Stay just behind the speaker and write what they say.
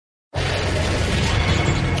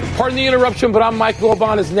Pardon the interruption, but I'm Mike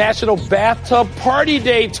Wilbon. It's National Bathtub Party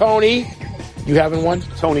Day, Tony. You having one?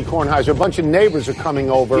 Tony Kornheiser. A bunch of neighbors are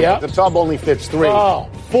coming over. Yep. But the tub only fits 3. Oh.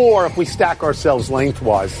 4 if we stack ourselves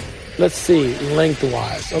lengthwise. Let's see,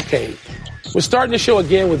 lengthwise. Okay. We're starting the show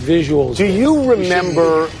again with visuals. Do you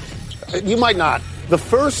remember, you might not, the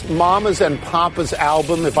first Mamas and Papas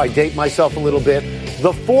album, if I date myself a little bit,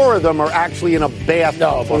 the 4 of them are actually in a bathtub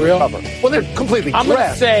No, for on real? the cover. Well, they're completely I'm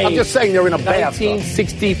dressed. say I'm just saying they're in a bathtub.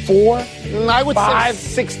 1964? I would 5?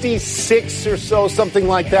 say 66 or so, something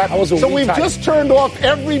like that. I was a so wee we've type. just turned off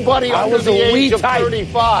everybody I under was the a wee age of type.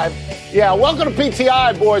 35. Yeah, welcome to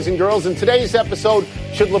PTI, boys and girls. In today's episode,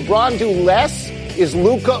 should LeBron do less? Is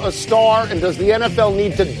Luka a star? And does the NFL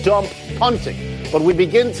need to dump punting? But we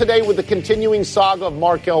begin today with the continuing saga of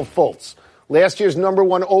Markelle Fultz. Last year's number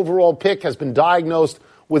 1 overall pick has been diagnosed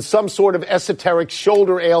with some sort of esoteric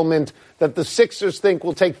shoulder ailment that the Sixers think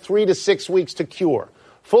will take 3 to 6 weeks to cure.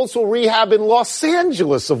 Fultz will rehab in Los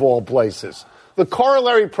Angeles, of all places. The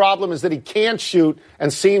corollary problem is that he can't shoot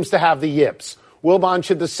and seems to have the yips. Wilbon,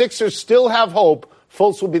 should the Sixers still have hope,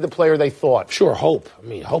 Fultz will be the player they thought? Sure, hope. I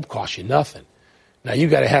mean, hope costs you nothing. Now, you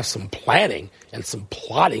got to have some planning and some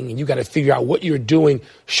plotting, and you got to figure out what you're doing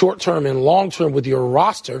short-term and long-term with your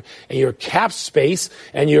roster and your cap space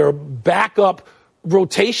and your backup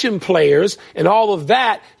rotation players and all of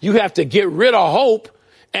that. You have to get rid of hope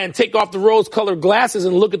and take off the rose-colored glasses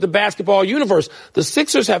and look at the basketball universe. The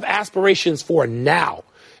Sixers have aspirations for now.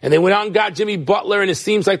 And they went out and got Jimmy Butler, and it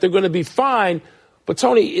seems like they're going to be fine. But,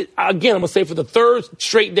 Tony, again, I'm going to say for the 3rd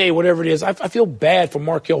straight day, whatever it is, I feel bad for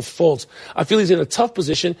Markelle Fultz. I feel he's in a tough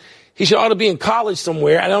position. He ought to be in college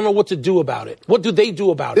somewhere. I don't know what to do about it. What do they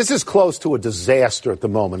do about it? This is close to a disaster at the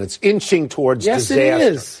moment. It's inching towards disaster. Yes,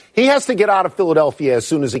 it is. He has to get out of Philadelphia as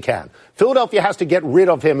soon as he can. Philadelphia has to get rid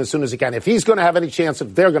of him as soon as he can. If he's going to have any chance,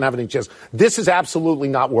 if they're going to have any chance, this is absolutely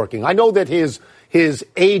not working. I know that his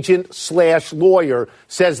agent/lawyer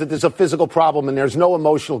says that there's a physical problem and there's no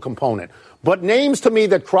emotional component. But names to me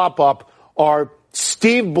that crop up are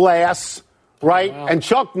Steve Blass, right? Wow. And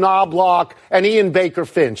Chuck Knobloch and Ian Baker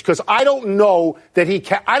Finch. Because I don't know that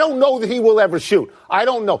I don't know that he will ever shoot. I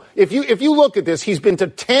don't know. If you look at this, he's been to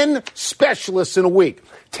 10 specialists in a week.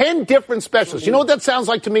 10 different specialists. You know what that sounds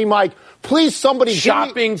like to me, Mike? Please, somebody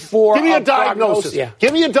give me a diagnosis. Yeah.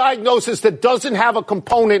 Give me a diagnosis that doesn't have a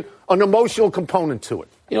component, an emotional component to it.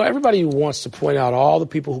 You know, everybody wants to point out all the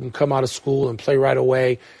people who can come out of school and play right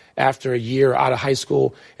away after a year out of high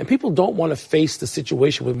school. And people don't want to face the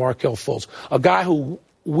situation with Markelle Fultz, a guy who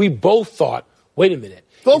we both thought, wait a minute.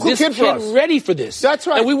 Local is kid this for kid us. ready for this? That's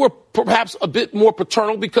right. And we were perhaps a bit more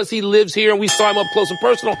paternal because he lives here and we saw him up close and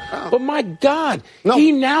personal. Oh. But my God,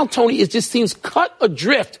 he now, Tony, it just seems cut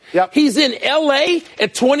adrift. Yep. He's in L.A.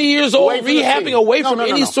 at 20 years old, rehabbing away from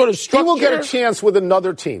any sort of structure. He will get a chance with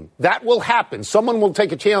another team. That will happen. Someone will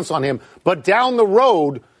take a chance on him. But down the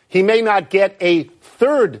road, he may not get a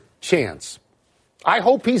 3rd chance. I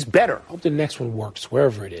hope he's better. I hope the next one works,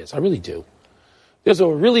 wherever it is. I really do. There's a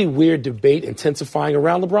really weird debate intensifying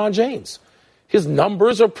around LeBron James. His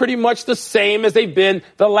numbers are pretty much the same as they've been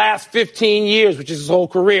the last 15 years, which is his whole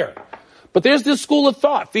career. But there's this school of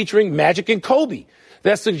thought featuring Magic and Kobe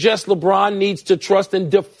that suggests LeBron needs to trust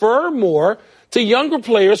and defer more to younger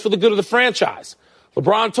players for the good of the franchise.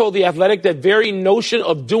 LeBron told The Athletic that very notion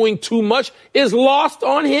of doing too much is lost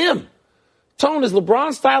on him. Tone, is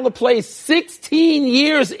LeBron's style of play 16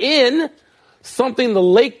 years in something the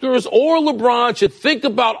Lakers or LeBron should think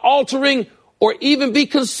about altering or even be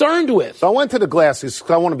concerned with? So I went to the glasses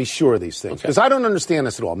because I want to be sure of these things because I don't understand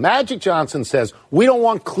this at all. Magic Johnson says, we don't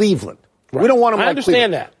want Cleveland. Right. We don't want them like Cleveland. I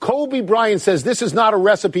understand that. Kobe Bryant says this is not a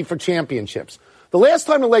recipe for championships. The last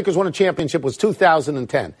time the Lakers won a championship was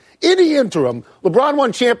 2010. In the interim, LeBron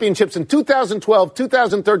won championships in 2012,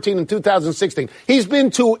 2013, and 2016. He's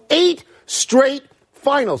been to 8 straight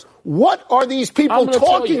finals. What are these people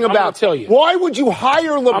talking about? I'm going to tell you. Why would you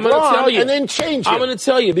hire LeBron and then change him? I'm going to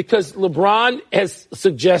tell you because LeBron has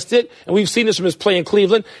suggested, and we've seen this from his play in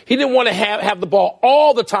Cleveland, he didn't want to have the ball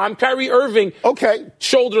all the time. Kyrie Irving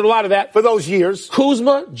shouldered a lot of that. For those years.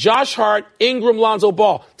 Kuzma, Josh Hart, Ingram, Lonzo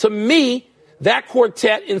Ball. To me, that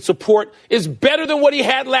quartet in support is better than what he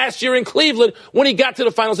had last year in Cleveland when he got to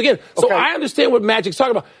the finals again. So I understand what Magic's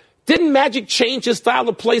talking about. Didn't Magic change his style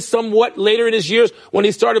of play somewhat later in his years when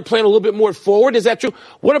he started playing a little bit more forward? Is that true?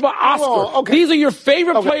 What about Oscar? These are your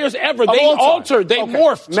favorite players ever. They altered. They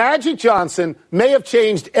morphed. Magic Johnson may have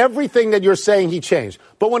changed everything that you're saying he changed.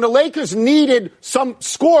 But when the Lakers needed some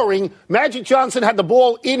scoring, Magic Johnson had the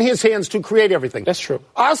ball in his hands to create everything. That's true.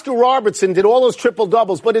 Oscar Robertson did all those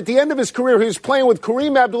triple-doubles, but at the end of his career, he was playing with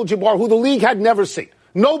Kareem Abdul-Jabbar, who the league had never seen.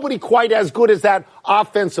 Nobody quite as good as that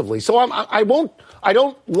offensively. So I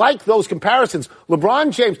don't like those comparisons.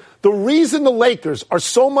 LeBron James, the reason the Lakers are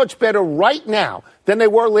so much better right now than they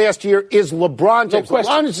were last year is LeBron James.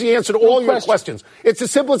 LeBron is the answer to all your questions. It's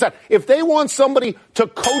as simple as that. If they want somebody to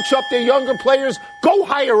coach up their younger players, go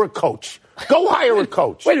hire a coach. Go hire a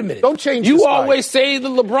coach. Wait a minute. Don't change You your style. always say that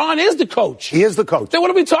LeBron is the coach. He is the coach. Then what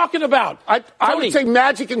are we talking about? I would say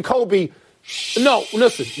Magic and Kobe. No,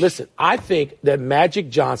 listen. I think that Magic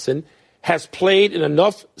Johnson has played in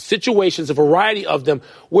enough situations, a variety of them,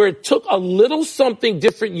 where it took a little something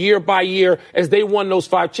different year by year as they won those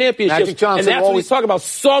 5 championships. Magic Johnson and that's what he's talking about,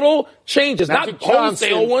 subtle changes, Magic not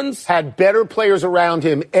wholesale ones. Had better players around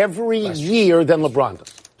him every year than LeBron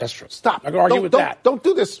does. That's true. Stop. I can argue with that. Don't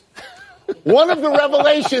do this. One of the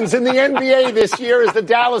revelations in the NBA this year is the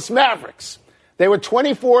Dallas Mavericks. They were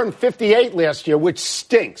 24-58 last year, which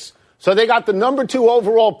stinks. So they got the number 2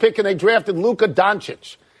 overall pick, and they drafted Luka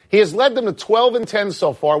Doncic. He has led them to 12-10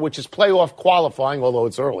 so far, which is playoff qualifying, although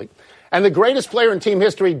it's early. And the greatest player in team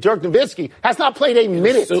history, Dirk Nowitzki, has not played a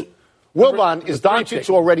minute. So, Wilbon, is Doncic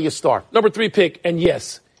already a star? Number 3 pick, and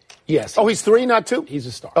yes. Oh, he's 3, not 2? He's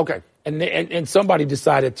a star. Okay. And somebody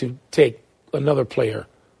decided to take another player,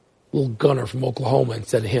 little gunner from Oklahoma,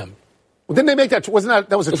 instead of him. Well, didn't they make that?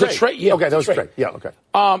 That was a trade? A trade? Yeah. Okay, that was a trade. Yeah, okay.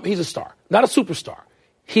 He's a star. Not a superstar.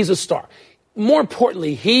 He's a star. More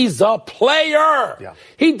importantly, he's a player. Yeah.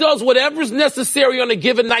 He does whatever's necessary on a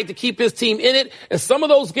given night to keep his team in it. And some of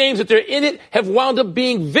those games that they're in it have wound up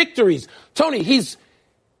being victories. Tony, he's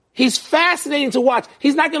fascinating to watch.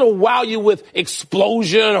 He's not going to wow you with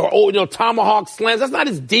explosion or tomahawk slams. That's not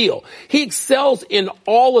his deal. He excels in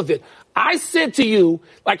all of it. I said to you,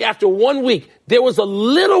 like after 1 week, there was a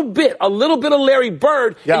little bit of Larry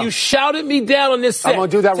Bird, and you shouted me down on this set. I'm going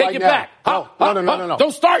to do that Take right it now. back. No.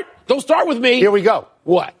 Don't start with me. Here we go.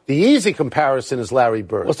 What? The easy comparison is Larry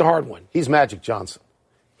Bird. What's the hard one? He's Magic Johnson.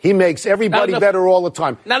 He makes everybody better all the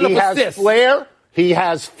time. He has flair. He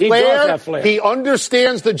has flair. He does have flair. He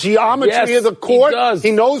understands the geometry of the court. He does.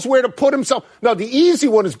 He knows where to put himself. No, the easy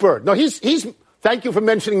one is Bird. No, he's thank you for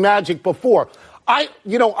mentioning Magic before.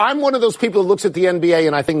 I'm one of those people that looks at the NBA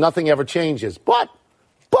and I think nothing ever changes. But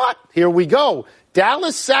here we go.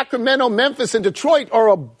 Dallas, Sacramento, Memphis, and Detroit are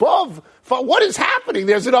above. What is happening?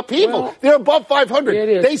 There's an upheaval. Well, they're above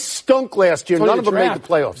 500. They stunk last year. None of them made the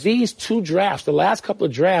playoffs. These 2 drafts, the last couple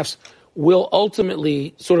of drafts, will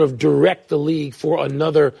ultimately sort of direct the league for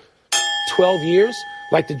another 12 years,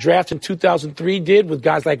 like the draft in 2003 did with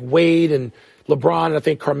guys like Wade and LeBron, and I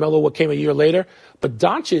think Carmelo, what came a year later. But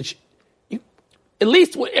Doncic, at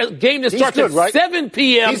least a game that starts at 7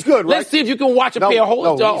 p.m. He's good, right? Let's see if you can watch a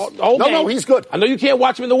whole game. No, he's good. I know you can't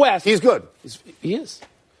watch him in the West. He's good. He is.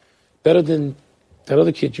 Better than that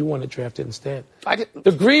other kid you wanted drafted instead.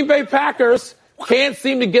 The Green Bay Packers can't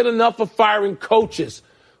seem to get enough of firing coaches.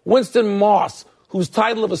 Winston Moss, whose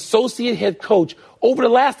title of associate head coach over the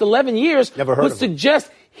last 11 years would suggest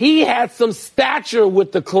he had some stature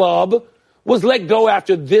with the club, was let go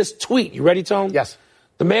after this tweet. You ready, Tone? Yes.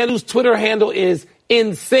 The man whose Twitter handle is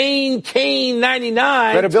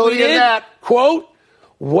InsaneKane99. Credibility in that. Quote,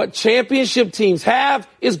 what championship teams have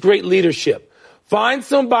is great leadership. Find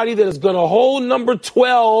somebody that is going to hold number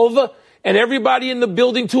 12 and everybody in the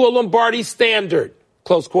building to a Lombardi standard.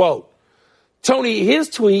 Close quote. Tony,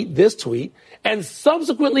 this tweet, and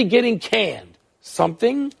subsequently getting canned.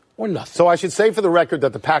 Something or nothing. So I should say for the record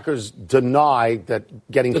that the Packers deny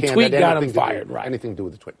that getting canned tweet had got him fired, right? Anything to do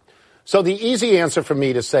with the tweet. So the easy answer for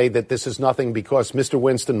me to say that this is nothing because Mr.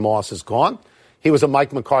 Winston Moss is gone. He was a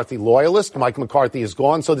Mike McCarthy loyalist. Mike McCarthy is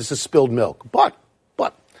gone, so this is spilled milk. But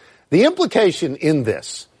the implication in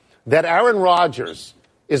this, that Aaron Rodgers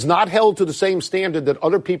is not held to the same standard that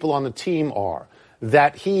other people on the team are,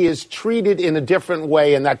 that he is treated in a different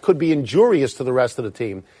way and that could be injurious to the rest of the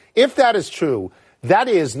team. If that is true, that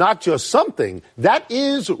is not just something, that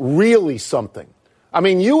is really something. I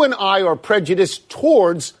mean, you and I are prejudiced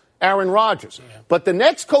towards Aaron Rodgers. Yeah. But the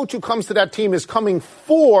next coach who comes to that team is coming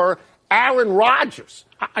for Aaron Rodgers.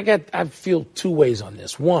 I feel 2 ways on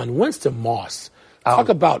this. One, Winston Moss. Talk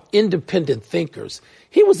about independent thinkers.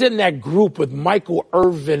 He was in that group with Michael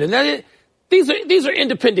Irvin, and these are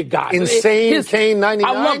independent guys. InsaneKane99.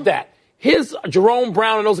 I love that. His Jerome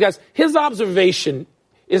Brown and those guys. His observation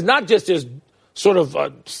is not just his sort of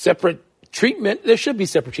separate treatment. There should be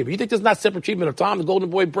separate treatment. You think there's not separate treatment of Tom, the Golden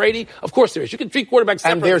Boy, Brady? Of course there is. You can treat quarterbacks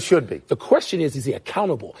separately. And there should be. The question is he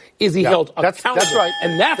accountable? Is he held accountable? That's right.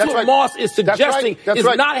 And that's what right. Moss is suggesting is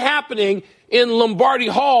not happening in Lombardi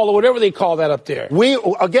Hall or whatever they call that up there. We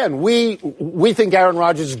think Aaron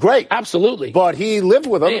Rodgers is great. Absolutely. But he lived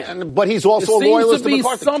with him, but he's also a loyalist to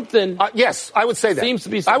McCarthy. Something. Yes, I would say that. Seems to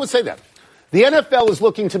be something. I would say that. The NFL is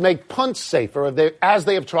looking to make punts safer, as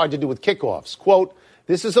they have tried to do with kickoffs. Quote,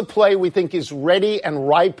 this is a play we think is ready and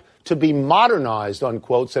ripe to be modernized,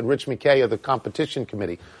 unquote, said Rich McKay of the competition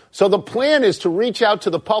committee. So the plan is to reach out to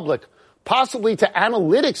the public, possibly to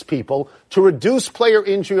analytics people, to reduce player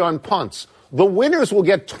injury on punts. The winners will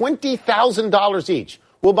get $20,000 each.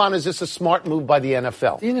 Wilbon, is this a smart move by the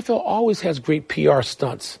NFL? The NFL always has great PR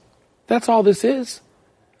stunts. That's all this is.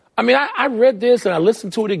 I mean, I read this and I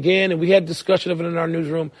listened to it again, and we had discussion of it in our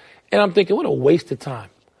newsroom, and I'm thinking, what a waste of time.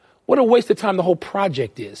 What a waste of time the whole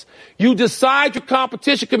project is. You decide your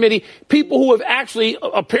competition committee, people who have actually,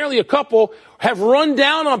 apparently a couple, have run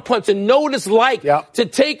down on punts and know what it's like to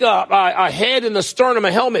take a head in the sternum,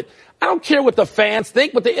 a helmet. I don't care what the fans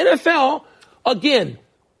think, but the NFL, again,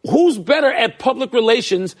 who's better at public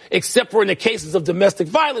relations, except for in the cases of domestic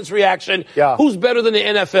violence reaction, who's better than the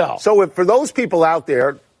NFL? So for those people out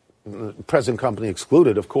there, present company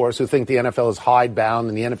excluded, of course, who think the NFL is hidebound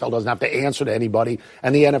and the NFL doesn't have to answer to anybody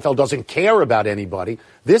and the NFL doesn't care about anybody,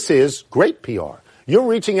 this is great PR. You're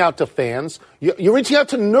reaching out to fans. You're reaching out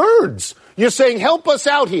to nerds. You're saying, help us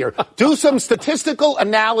out here. Do some statistical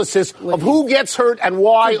analysis of who gets hurt and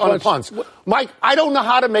why on punts. Mike, I don't know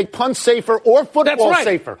how to make punts safer or football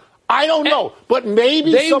safer. I don't know, but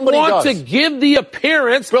maybe somebody does. They want to give the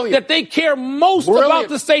appearance that they care most about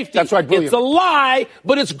the safety. That's right, brilliant. It's a lie,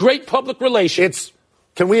 but it's great public relations.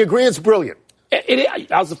 Can we agree it's brilliant? That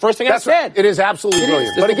was the first thing I said. It is absolutely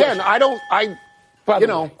brilliant. But again, I don't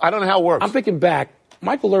know how it works. I'm thinking back.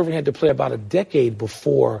 Michael Irvin had to play about a decade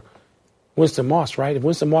before Winston Moss, right? If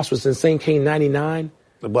Winston Moss was in St. Kane 99,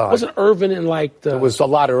 wasn't Irvin in like the it was a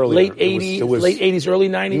lot earlier. Late 80s, early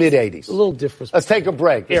 90s? Mid-80s. A little different. Let's take a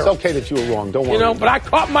break. It's okay that you were wrong. Don't worry. But I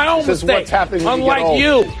caught my own mistake. This is what's happening when unlike you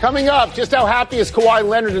get old. you. Coming up, just how happy is Kawhi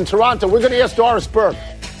Leonard in Toronto? We're going to ask Doris Burke.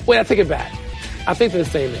 Wait, I take it back. I think they're the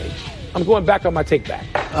same age. I'm going back on my take back.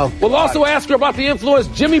 We'll also ask her about the influence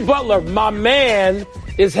Jimmy Butler, my man,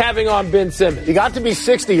 is having on Ben Simmons. You got to be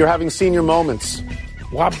 60. You're having senior moments.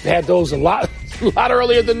 Well, I've had those a lot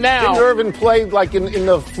earlier than now. Didn't Irvin play like in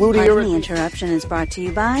the fluty era? The interruption is brought to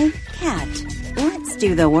you by Cat. Let's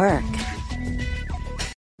do the work.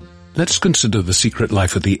 Let's consider the secret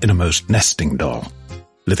life of the innermost nesting doll.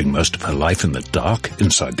 Living most of her life in the dark,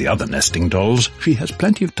 inside the other nesting dolls, she has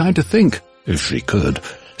plenty of time to think, if she could.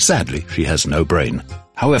 Sadly, she has no brain.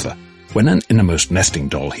 However, when an innermost nesting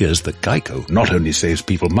doll hears that Geico not only saves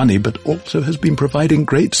people money, but also has been providing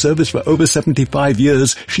great service for over 75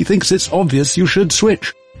 years, she thinks it's obvious you should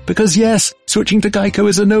switch. Because yes, switching to Geico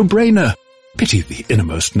is a no-brainer. Pity the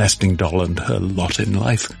innermost nesting doll and her lot in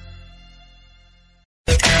life.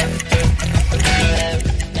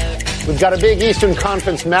 We've got a big Eastern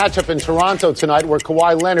Conference matchup in Toronto tonight where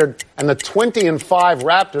Kawhi Leonard and the 20-5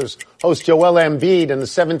 Raptors host Joel Embiid and the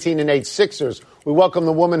 17-8 Sixers. We welcome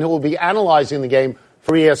the woman who will be analyzing the game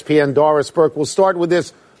for ESPN, Doris Burke. We'll start with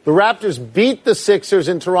this. The Raptors beat the Sixers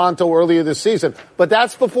in Toronto earlier this season, but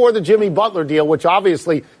that's before the Jimmy Butler deal, which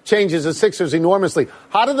obviously changes the Sixers enormously.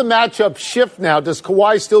 How did the matchup shift now? Does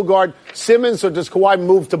Kawhi still guard Simmons or does Kawhi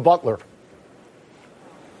move to Butler?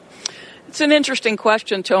 It's an interesting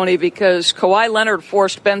question, Tony, because Kawhi Leonard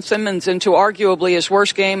forced Ben Simmons into arguably his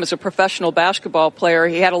worst game as a professional basketball player.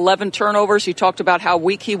 He had 11 turnovers. He talked about how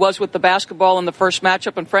weak he was with the basketball in the first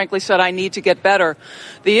matchup and frankly said, I need to get better.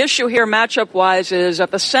 The issue here matchup-wise is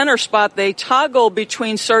at the center spot, they toggle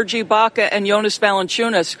between Serge Ibaka and Jonas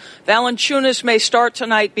Valanciunas. Valanciunas may start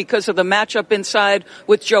tonight because of the matchup inside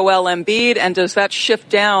with Joel Embiid, and does that shift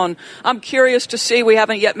down? I'm curious to see. We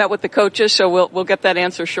haven't yet met with the coaches, so we'll get that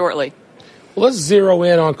answer shortly. Let's zero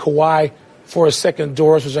in on Kawhi for a second,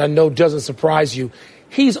 Doris, which I know doesn't surprise you.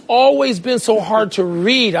 He's always been so hard to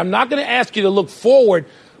read. I'm not going to ask you to look forward,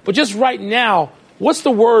 but just right now, what's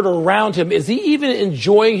the word around him? Is he even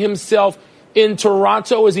enjoying himself in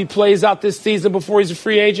Toronto as he plays out this season before he's a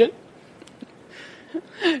free agent?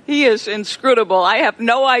 He is inscrutable. I have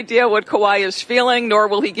no idea what Kawhi is feeling, nor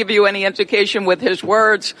will he give you any indication with his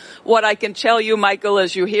words. What I can tell you, Michael,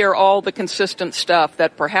 is you hear all the consistent stuff,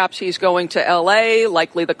 that perhaps he's going to L.A.,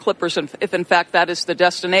 likely the Clippers, if in fact that is the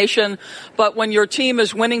destination. But when your team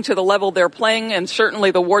is winning to the level they're playing, and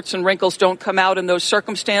certainly the warts and wrinkles don't come out in those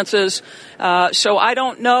circumstances. So I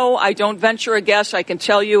don't know. I don't venture a guess. I can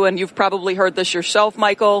tell you, and you've probably heard this yourself,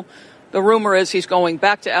 Michael, The rumor is he's going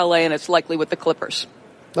back to L.A., and it's likely with the Clippers.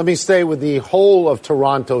 Let me stay with the whole of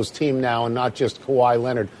Toronto's team now and not just Kawhi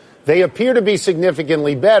Leonard. They appear to be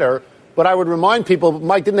significantly better, but I would remind people,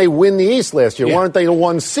 Mike, didn't they win the East last year? Yeah. Weren't they the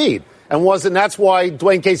 1 seed? And that's why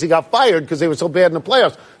Dwayne Casey got fired, because they were so bad in the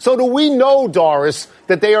playoffs. So do we know, Doris,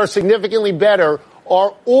 that they are significantly better,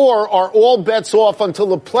 or are all bets off until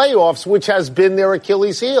the playoffs, which has been their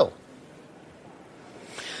Achilles heel?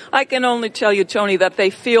 I can only tell you, Tony, that they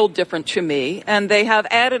feel different to me, and they have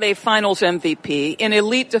added a finals MVP, an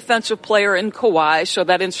elite defensive player in Kawhi, so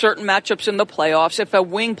that in certain matchups in the playoffs, if a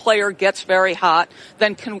wing player gets very hot,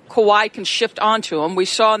 then Kawhi can shift onto him. We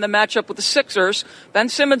saw in the matchup with the Sixers, Ben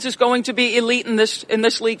Simmons is going to be elite in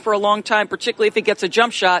this league for a long time, particularly if he gets a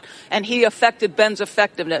jump shot, and he affected Ben's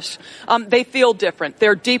effectiveness. They feel different.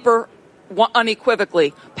 They're deeper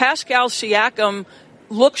unequivocally. Pascal Siakam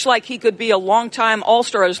looks like he could be a long-time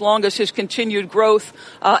All-Star as long as his continued growth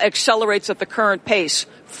accelerates at the current pace.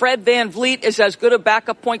 Fred VanVleet is as good a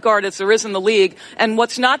backup point guard as there is in the league. And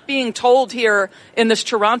what's not being told here in this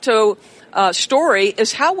Toronto story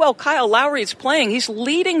is how well Kyle Lowry is playing. He's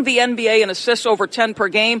leading the NBA in assists over 10 per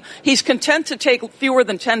game. He's content to take fewer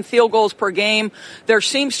than 10 field goals per game. There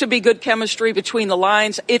seems to be good chemistry between the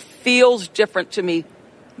lines. It feels different to me.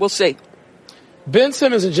 We'll see. Ben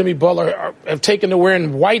Simmons and Jimmy Butler have taken to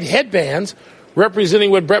wearing white headbands, representing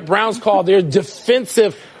what Brett Brown's called their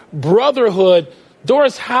defensive brotherhood.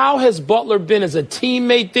 Doris, how has Butler been as a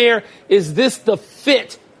teammate there? Is this the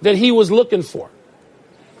fit that he was looking for?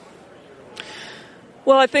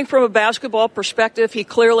 Well, I think from a basketball perspective, he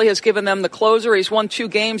clearly has given them the closer. He's won 2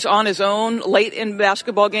 games on his own late in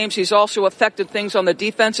basketball games. He's also affected things on the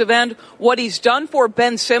defensive end. What he's done for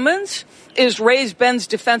Ben Simmons is raise Ben's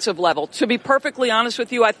defensive level. To be perfectly honest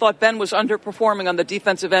with you, I thought Ben was underperforming on the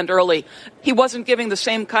defensive end early. He wasn't giving the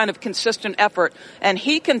same kind of consistent effort. And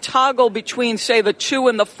he can toggle between, say, the 2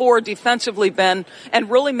 and the 4 defensively, Ben, and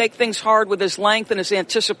really make things hard with his length and his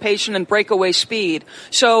anticipation and breakaway speed.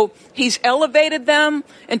 So he's elevated them.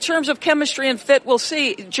 In terms of chemistry and fit, we'll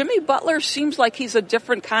see. Jimmy Butler seems like he's a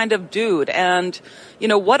different kind of dude. And, you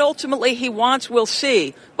know, what ultimately he wants, we'll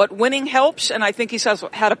see. But winning helps, and I think he's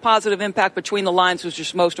had a positive impact between the lines, which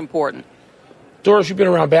is most important. Doris, you've been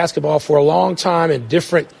around basketball for a long time in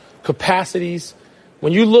different capacities.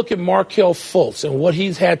 When you look at Markelle Fultz and what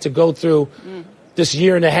he's had to go through this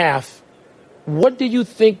year and a half, what do you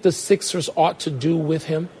think the Sixers ought to do with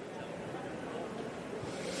him?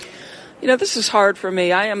 You know, this is hard for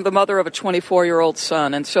me. I am the mother of a 24-year-old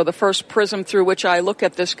son, and so the first prism through which I look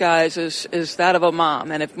at this, guys, is that of a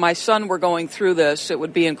mom. And if my son were going through this, it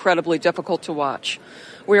would be incredibly difficult to watch.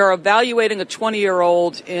 We are evaluating a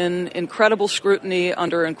 20-year-old in incredible scrutiny,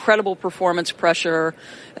 under incredible performance pressure.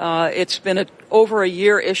 It's been over a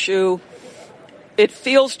year issue. It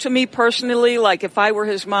feels to me personally like if I were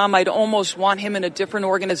his mom, I'd almost want him in a different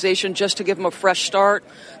organization just to give him a fresh start.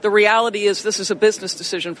 The reality is this is a business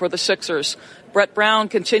decision for the Sixers. Brett Brown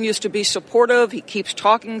continues to be supportive. He keeps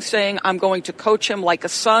talking, saying, I'm going to coach him like a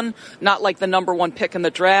son, not like the number 1 pick in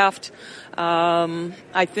the draft.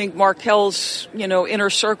 I think Markelle's, inner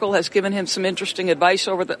circle has given him some interesting advice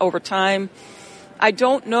over time. I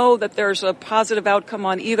don't know that there's a positive outcome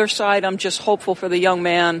on either side. I'm just hopeful for the young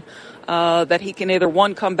man that he can either,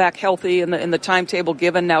 1, come back healthy in the timetable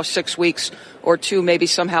given, now 6 weeks, or 2, maybe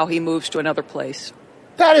somehow he moves to another place.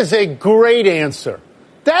 That is a great answer.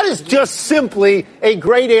 That is just simply a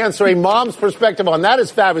great answer. A mom's perspective on that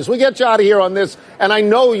is fabulous. We get you out of here on this, and I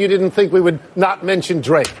know you didn't think we would not mention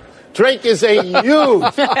Drake. Drake is a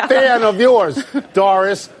huge fan of yours,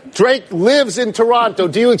 Doris. Drake lives in Toronto.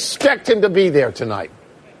 Do you expect him to be there tonight?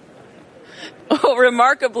 Oh,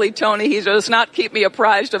 remarkably, Tony, he does not keep me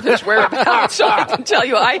apprised of his whereabouts, so I can tell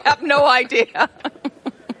you I have no idea.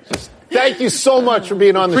 Thank you so much for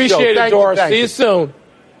being on the show. Appreciate it, Doris. See you soon.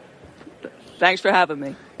 Thanks for having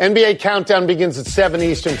me. NBA Countdown begins at 7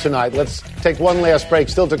 Eastern tonight. Let's take one last break.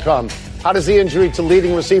 Still to come. How does the injury to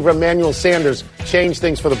leading receiver Emmanuel Sanders change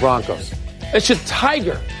things for the Broncos? And should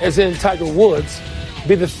Tiger, as in Tiger Woods,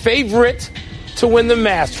 be the favorite to win the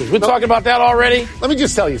Masters? We're talking about that already? Let me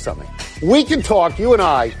just tell you something. We can talk, you and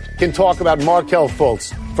I can talk about Markelle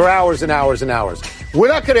Fultz for hours and hours and hours. We're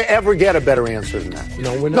not going to ever get a better answer than that.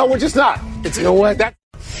 No, we're not. No, we're just not. You know what?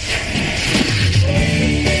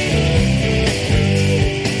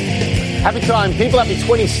 Happy time. People, happy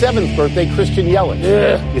 27th birthday, Christian Yelich.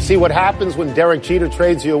 Yeah. You see what happens when Derek Jeter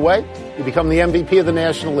trades you away? You become the MVP of the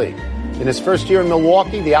National League. In his first year in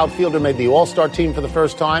Milwaukee, the outfielder made the All-Star team for the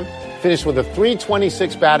first time, finished with a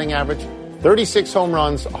 .326 batting average, 36 home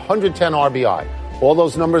runs, 110 RBI. All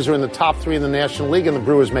those numbers are in the top 3 in the National League, and the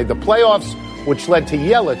Brewers made the playoffs, which led to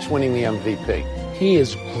Yelich winning the MVP. He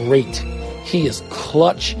is great. He is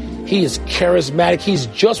clutch. He is charismatic. He's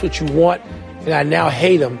just what you want, and I now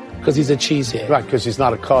hate him because he's a cheesehead. Right, because he's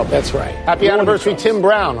not a Cub. That's right. Happy anniversary, Tim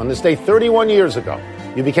Brown. On this day 31 years ago,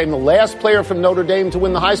 you became the last player from Notre Dame to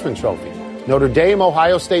win the Heisman Trophy. Notre Dame,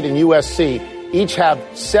 Ohio State, and USC each have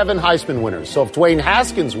 7 Heisman winners. So if Dwayne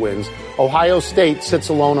Haskins wins, Ohio State sits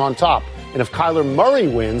alone on top. And if Kyler Murray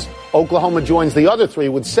wins, Oklahoma joins the other 3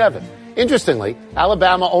 with 7. Interestingly,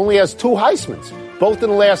 Alabama only has 2 Heismans. Both in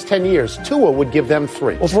the last 10 years. Tua would give them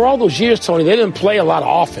 3. Well, for all those years, Tony, they didn't play a lot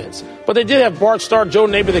of offense. But they did have Bart Starr, Joe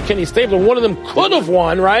Namath, and Kenny Stabler. One of them could have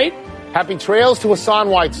won, right? Happy trails to Hassan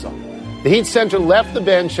Whiteside. The Heat center left the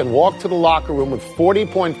bench and walked to the locker room with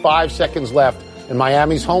 40.5 seconds left in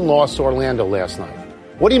Miami's home loss to Orlando last night.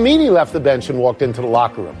 What do you mean he left the bench and walked into the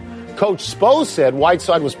locker room? Coach Spo said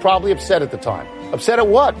Whiteside was probably upset at the time. Upset at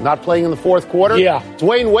what? Not playing in the fourth quarter? Yeah.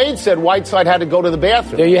 Dwayne Wade said Whiteside had to go to the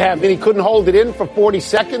bathroom. There you have it. And he couldn't hold it in for 40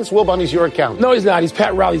 seconds? Will Bunny's your account. No, he's not. He's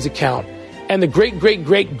Pat Riley's account. And the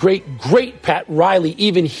great Pat Riley,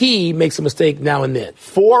 even he makes a mistake now and then.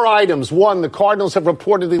 4 items. 1, the Cardinals have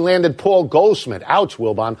reportedly landed Paul Goldschmidt. Ouch,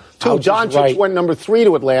 Wilbon. 2, Doncic went number 3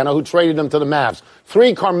 to Atlanta, who traded him to the Mavs.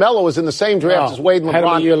 3, Carmelo is in the same draft as Wade and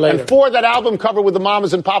LeBron. A year later. And 4, that album cover with the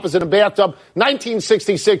mamas and papas in a bathtub.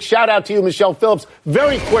 1966. Shout out to you, Michelle Phillips.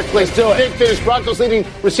 Very quickly. Let's do it. Big finish. Broncos leading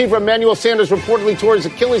receiver Emmanuel Sanders reportedly tore his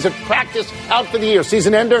Achilles at practice, out for the year.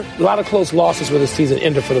 Season ender? A lot of close losses with a season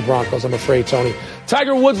ender for the Broncos, I'm afraid, Tony.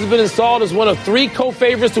 Tiger Woods has been installed as one of 3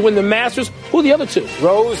 co-favorites to win the Masters. Who are the other 2?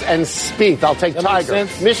 Rose and Spieth. I'll take That Tiger.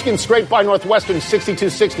 makes sense. Michigan scraped by Northwestern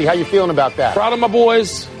 62-60. How you feeling about that? Proud of my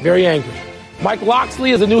boys. Very angry. Mike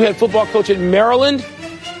Locksley is the new head football coach at Maryland.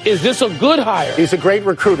 Is this a good hire? He's a great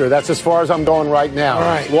recruiter. That's as far as I'm going right now. All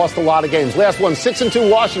right. He's lost a lot of games. Last one,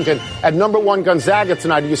 6-2 Washington at number 1 Gonzaga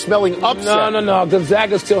tonight. Are you smelling upset? No.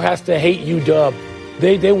 Gonzaga still has to hate UW.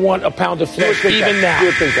 They want a pound of flesh even now. You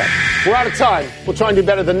would think that. We're out of time. We'll try and do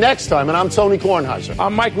better the next time. And I'm Tony Kornheiser.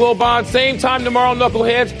 I'm Mike Wilbon. Same time tomorrow,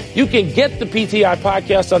 Knuckleheads. You can get the PTI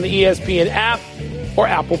podcast on the ESPN app or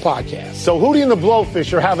Apple Podcasts. So Hootie and the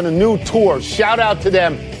Blowfish are having a new tour. Shout out to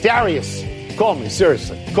them. Darius, call me.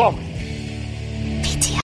 Seriously. Call me.